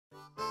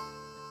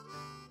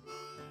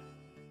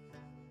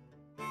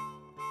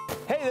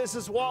Hey, this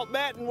is Walt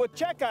Matton with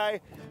Check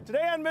Eye.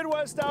 Today on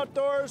Midwest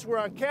Outdoors, we're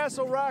on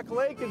Castle Rock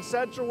Lake in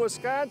central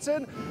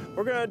Wisconsin.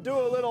 We're gonna do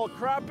a little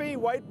crappie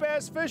white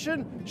bass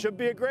fishing. Should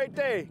be a great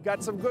day.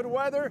 Got some good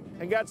weather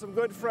and got some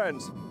good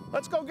friends.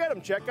 Let's go get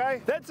them, Check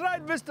Eye. That's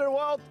right, Mr.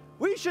 Walt.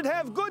 We should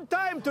have good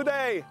time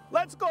today.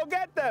 Let's go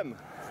get them.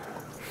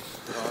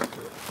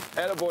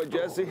 Attaboy,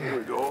 Jesse. Here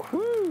we go.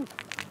 Woo.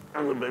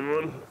 That's a big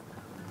one.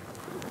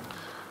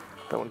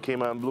 That one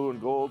came on blue and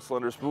gold,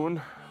 slender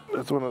spoon.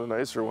 That's one of the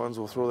nicer ones.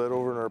 We'll throw that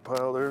over in our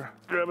pile there.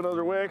 Grab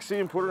another waxy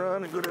and put her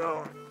on and go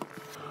down.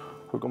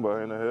 Hook them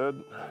behind the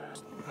head.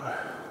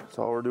 That's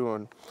all we're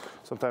doing.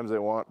 Sometimes they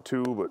want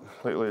two,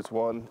 but lately it's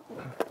one.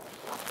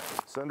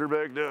 Send her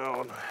back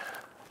down.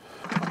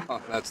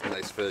 Oh, that's a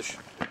nice fish.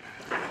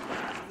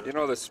 You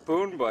know, the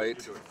spoon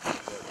bite,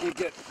 you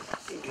get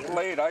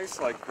laid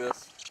ice like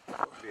this,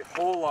 it'd be a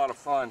whole lot of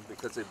fun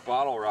because they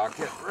bottle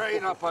rocket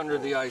right up under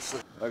the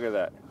ice. Look at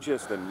that,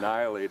 just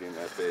annihilating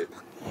that bait.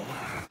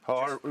 How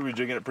are we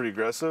jigging it pretty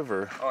aggressive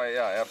or? Oh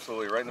yeah,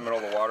 absolutely. Right in the middle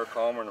of the water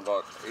column, we're in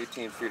about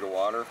 18 feet of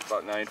water,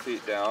 about 9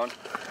 feet down,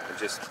 and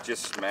just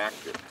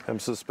smacked it. Them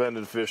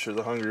suspended fish are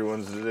the hungry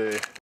ones today.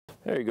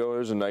 There you go,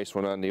 there's a nice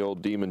one on the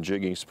old Demon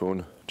jigging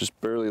spoon. Just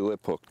barely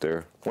lip hooked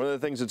there. One of the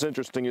things that's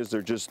interesting is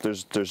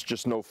there's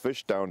just no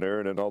fish down there,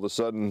 and then all of a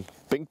sudden,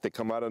 bink, they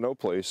come out of no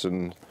place,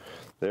 and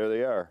there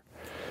they are.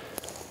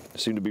 They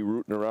seem to be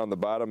rooting around the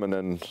bottom and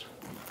then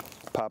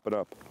popping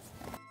up.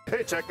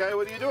 Hey, Check Guy,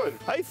 what are you doing?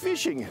 I'm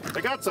fishing. I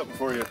got something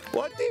for you.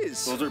 What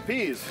is? Those are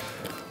peas.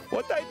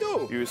 What I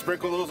do? You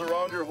sprinkle those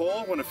around your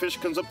hole. When a fish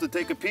comes up to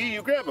take a pea,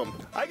 you grab them.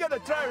 I gotta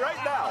try right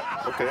now.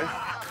 Okay.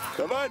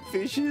 Come on,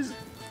 fishes.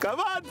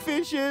 Come on,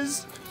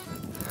 fishes.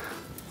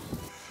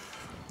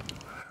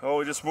 Oh,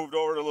 we just moved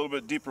over to a little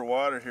bit deeper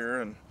water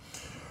here, and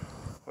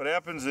what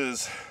happens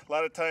is a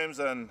lot of times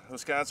on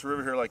Wisconsin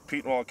River here, like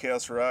Pete and Wall,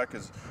 Castle Rock,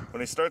 is when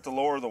they start to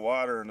lower the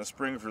water in the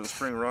spring for the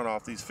spring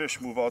runoff, these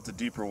fish move out to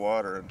deeper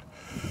water, and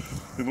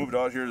we moved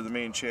out here to the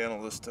main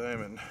channel this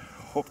time and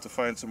hope to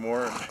find some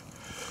more.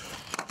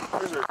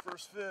 And here's our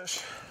first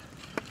fish.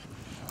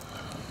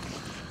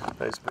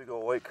 Nice big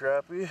old white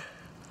crappie.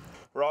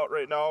 We're out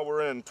right now,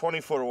 we're in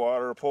 20 foot of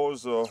water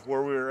opposed to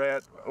where we were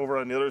at over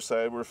on the other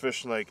side. We're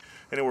fishing like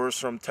anywhere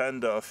from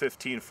 10 to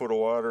 15 foot of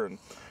water and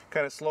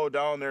kind of slowed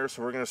down there,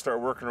 so we're going to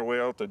start working our way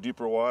out to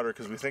deeper water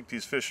because we think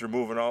these fish are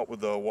moving out with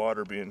the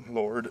water being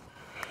lowered.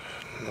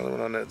 Another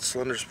one on that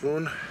slender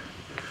spoon.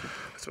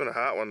 It's been a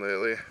hot one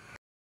lately.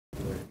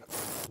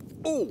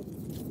 Ooh!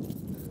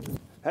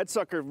 That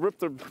sucker ripped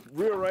the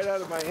reel right out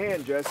of my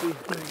hand, Jesse.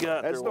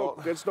 That's no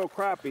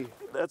crappie.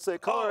 That's that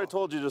color I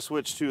told you to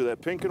switch to,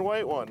 that pink and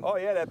white one. Oh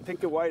yeah, that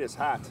pink and white is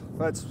hot.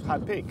 That's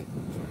hot pink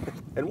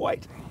and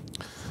white.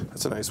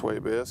 That's a nice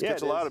white bass. Yeah,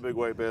 Catch a lot of big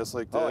white bass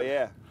like that. Oh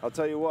yeah, I'll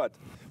tell you what.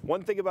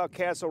 One thing about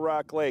Castle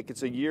Rock Lake,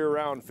 it's a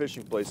year-round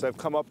fishing place. I've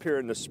come up here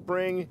in the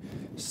spring,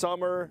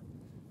 summer,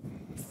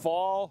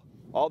 fall,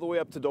 all the way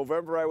up to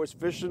November I was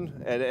fishing,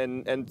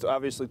 and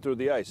obviously through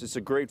the ice. It's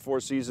a great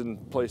four-season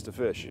place to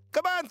fish.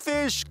 Come on,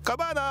 fish,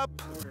 come on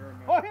up.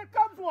 Oh, here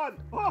comes one.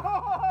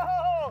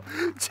 Oh,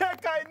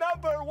 Check Eye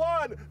number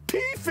one,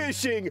 pea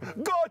fishing.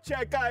 Go,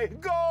 Check Eye,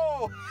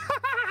 go.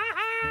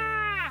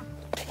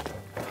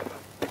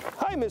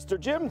 Hi, Mr.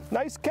 Jim,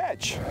 nice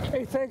catch.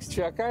 Hey, thanks,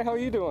 Check Eye. How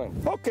you doing?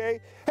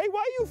 Okay. Hey,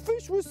 why you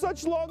fish with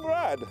such long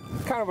rod?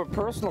 Kind of a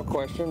personal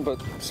question,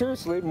 but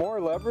seriously, more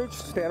leverage,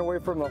 stand away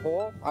from the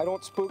hole. I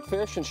don't spook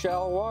fish in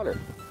shallow water.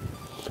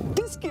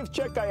 This gives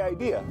Check Eye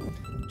idea.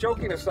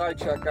 Joking aside,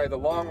 Check Eye, the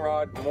long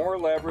rod, more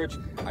leverage.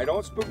 I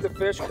don't spook the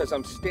fish because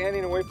I'm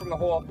standing away from the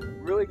hole.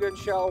 Really good in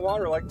shallow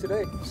water like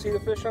today. See the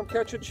fish I'm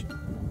catching? Check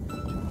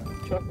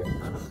it.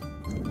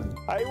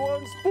 I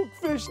won't spook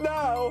fish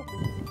now.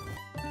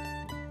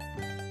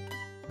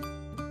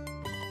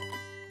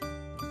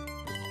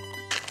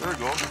 There we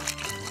go.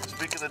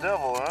 Speak of the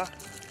devil, huh?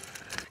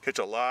 Catch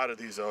a lot of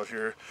these out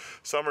here.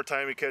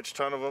 Summertime, you catch a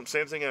ton of them.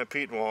 Same thing on a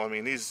Pete and Wall. I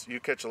mean, these, you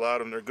catch a lot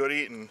of them. They're good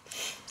eating.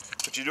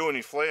 What you do when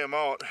you flay them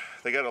out,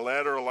 they got a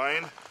lateral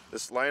line.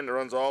 This line that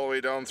runs all the way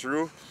down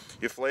through.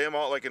 You flay them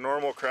out like a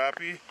normal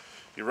crappie.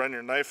 You run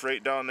your knife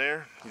right down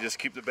there. You just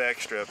keep the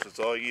back straps. That's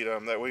all you eat on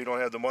them. That way you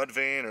don't have the mud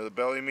vein or the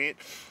belly meat.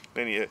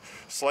 Then you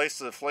slice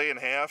the fillet in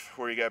half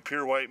where you got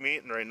pure white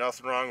meat, and there ain't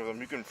nothing wrong with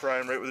them. You can fry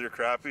them right with your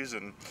crappies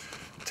and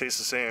it tastes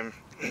the same.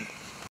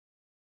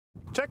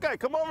 Check Eye,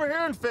 come over here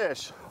and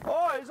fish.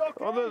 Oh, he's okay.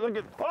 Oh, look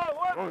at.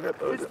 Oh,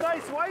 what? It's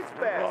nice white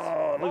bass.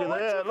 Oh, look at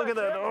that. Look at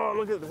that. Oh,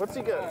 look at. What's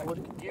he got? What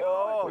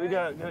do you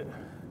got?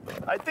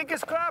 I think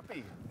it's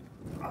crappie.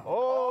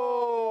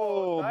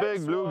 Oh, nice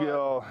big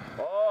bluegill.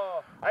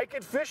 Oh, I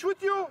can fish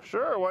with you?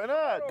 Sure, why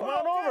not? Come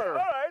on over. All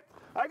right,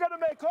 I gotta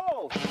make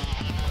holes.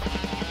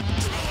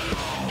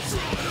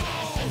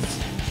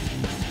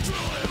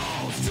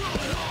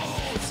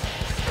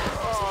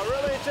 Oh,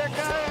 really, Check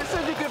Eye? I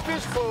said you could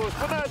fish close,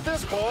 but not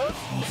this close.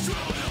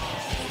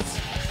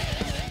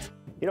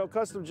 You know,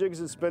 Custom Jigs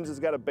and Spins has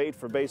got a bait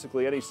for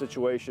basically any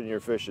situation you're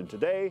fishing.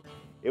 Today,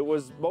 it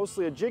was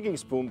mostly a jigging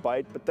spoon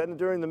bite, but then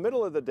during the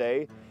middle of the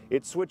day,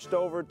 it switched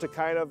over to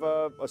kind of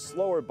a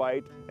slower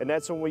bite, and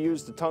that's when we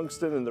used the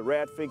tungsten and the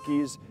rat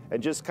finkies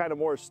and just kind of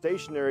more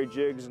stationary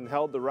jigs and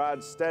held the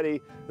rod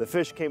steady. The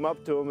fish came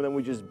up to them, and then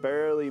we just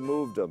barely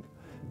moved them.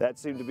 That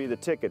seemed to be the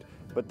ticket.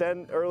 But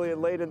then early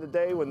and late in the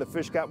day, when the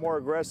fish got more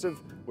aggressive,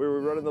 we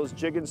were running those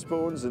jigging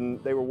spoons,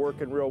 and they were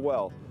working real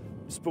well.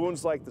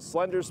 Spoons like the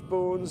slender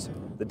spoons,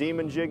 the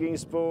demon jigging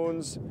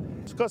spoons,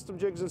 custom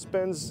jigs and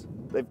spins.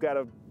 They've got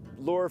a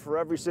lure for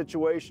every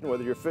situation,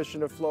 whether you're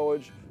fishing a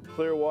flowage,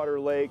 clear water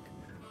lake,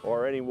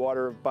 or any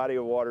body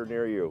of water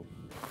near you.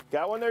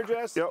 Got one there,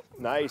 Jess? Yep.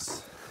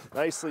 Nice.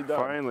 Nicely done.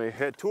 Finally,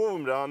 had two of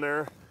them down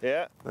there.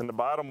 Yeah. And the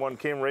bottom one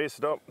came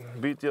racing up,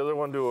 beat the other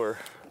one to her.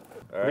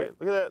 All right.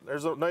 Look at that.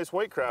 There's a nice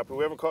white crappie.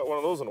 We haven't caught one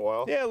of those in a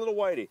while. Yeah, a little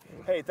whitey.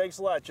 Hey, thanks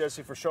a lot,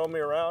 Jesse, for showing me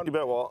around. You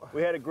bet, Walt.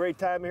 We had a great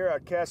time here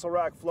at Castle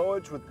Rock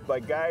Flowage with my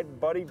guide and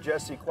buddy,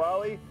 Jesse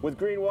Qualley. With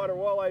Greenwater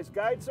Walleyes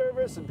Guide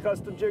Service and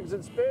Custom Jigs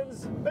and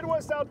Spins,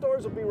 Midwest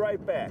Outdoors will be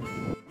right back.